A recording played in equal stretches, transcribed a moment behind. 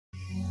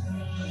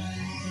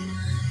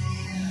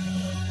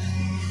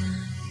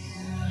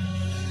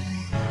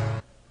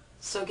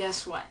So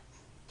guess what?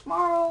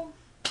 Tomorrow,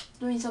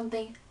 doing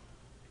something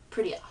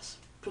pretty awesome,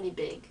 pretty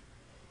big.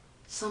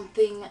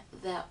 Something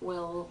that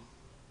will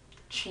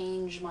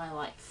change my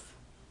life.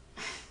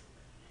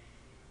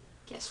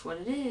 Guess what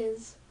it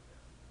is?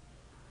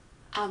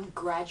 I'm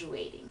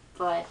graduating.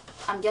 But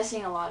I'm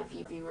guessing a lot of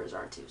you viewers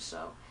are too,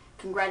 so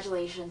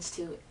congratulations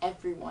to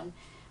everyone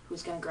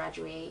who's going to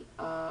graduate,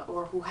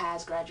 or who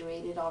has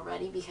graduated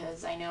already,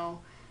 because I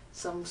know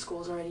some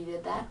schools already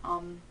did that.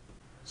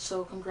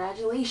 So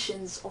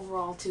congratulations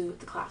overall to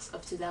the class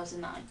of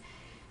 2009.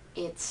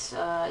 It's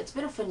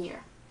been a fun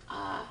year.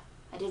 I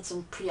did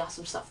some pretty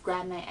awesome stuff.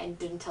 Grad night, I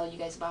didn't tell you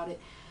guys about it.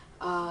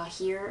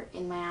 Here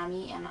in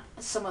Miami and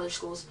some other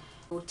schools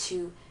go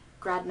to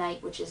grad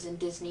night, which is in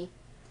Disney.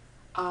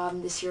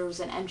 This year was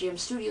in MGM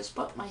Studios,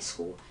 but my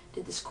school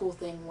did this cool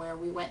thing where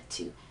we went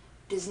to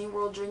Disney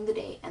World during the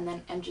day, and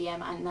then MGM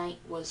at night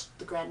was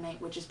the grad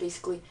night, which is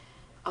basically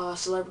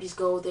celebrities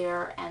go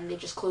there and they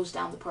just close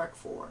down the park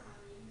for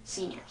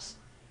seniors.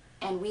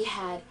 And we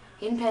had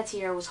Hayden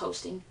Panettiere was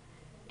hosting,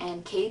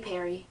 and Katy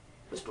Perry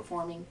was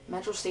performing,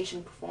 Metro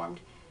Station performed,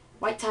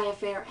 White Tie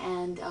Affair,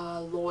 and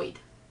Lloyd.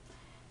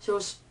 So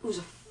it was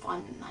a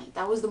fun night.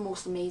 That was the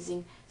most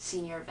amazing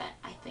senior event,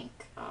 I think,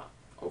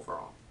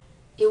 overall.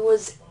 It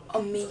was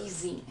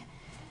amazing.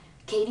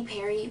 Katy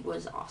Perry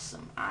was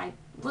awesome. I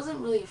wasn't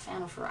really a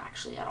fan of her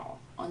actually at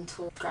all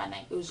until grad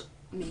night. It was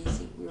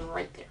amazing. We were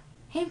right there.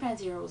 Hayden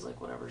Panettiere was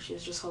like whatever. She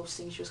was just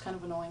hosting. She was kind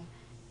of annoying.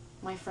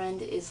 My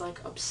friend is like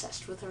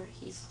obsessed with her.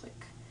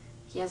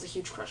 He has a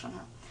huge crush on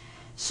her.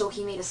 So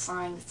he made a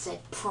sign that said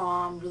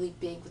prom really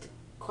big with a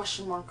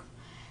question mark.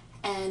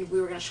 And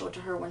we were going to show it to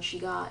her when she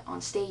got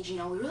on stage. You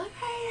know, we were like,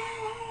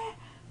 hey,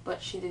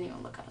 but she didn't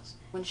even look at us.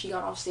 When she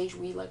got off stage,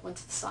 we like went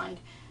to the side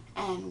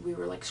and we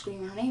were like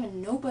screaming her name,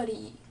 and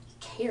nobody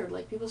cared.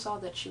 Like, people saw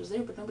that she was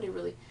there, but nobody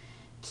really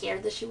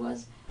cared that she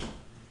was.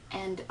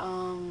 And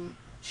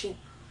she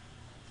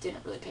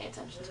didn't really pay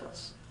attention to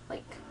us.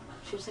 Like,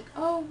 she was like,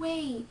 oh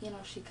wait, you know,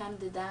 she kind of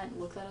did that and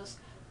looked at us,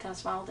 kind of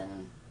smiled, and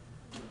then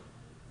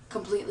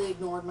completely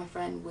ignored my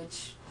friend,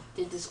 which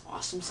did this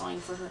awesome sign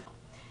for her.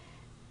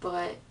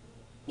 But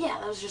yeah,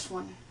 that was just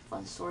one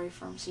fun story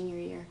from senior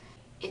year.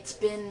 It's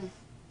been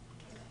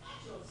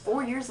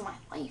 4 years of my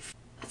life.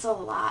 That's a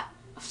lot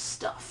of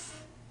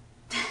stuff.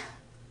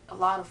 A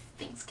lot of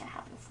things can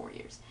happen in 4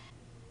 years.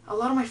 A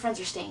lot of my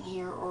friends are staying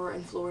here or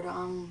in Florida.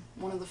 I'm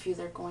one of the few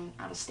that are going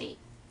out of state.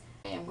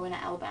 I'm going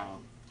to Alabama.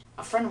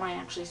 A friend of mine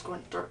actually is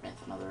going to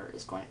Dartmouth. Another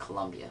is going to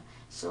Columbia.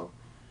 So,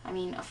 I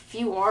mean, a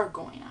few are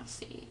going out of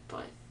state,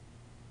 but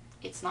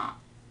it's not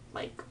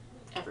like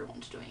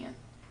everyone's doing it.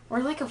 We're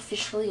like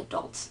officially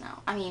adults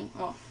now. I mean,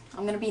 well,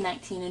 I'm going to be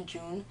 19 in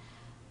June,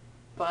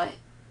 but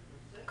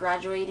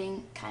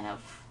graduating kind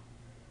of,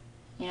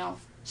 you know,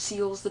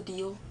 seals the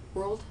deal,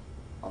 world.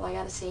 All I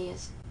gotta say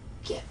is,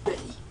 get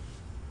ready.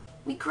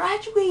 We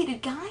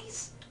graduated,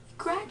 guys. We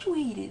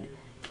graduated.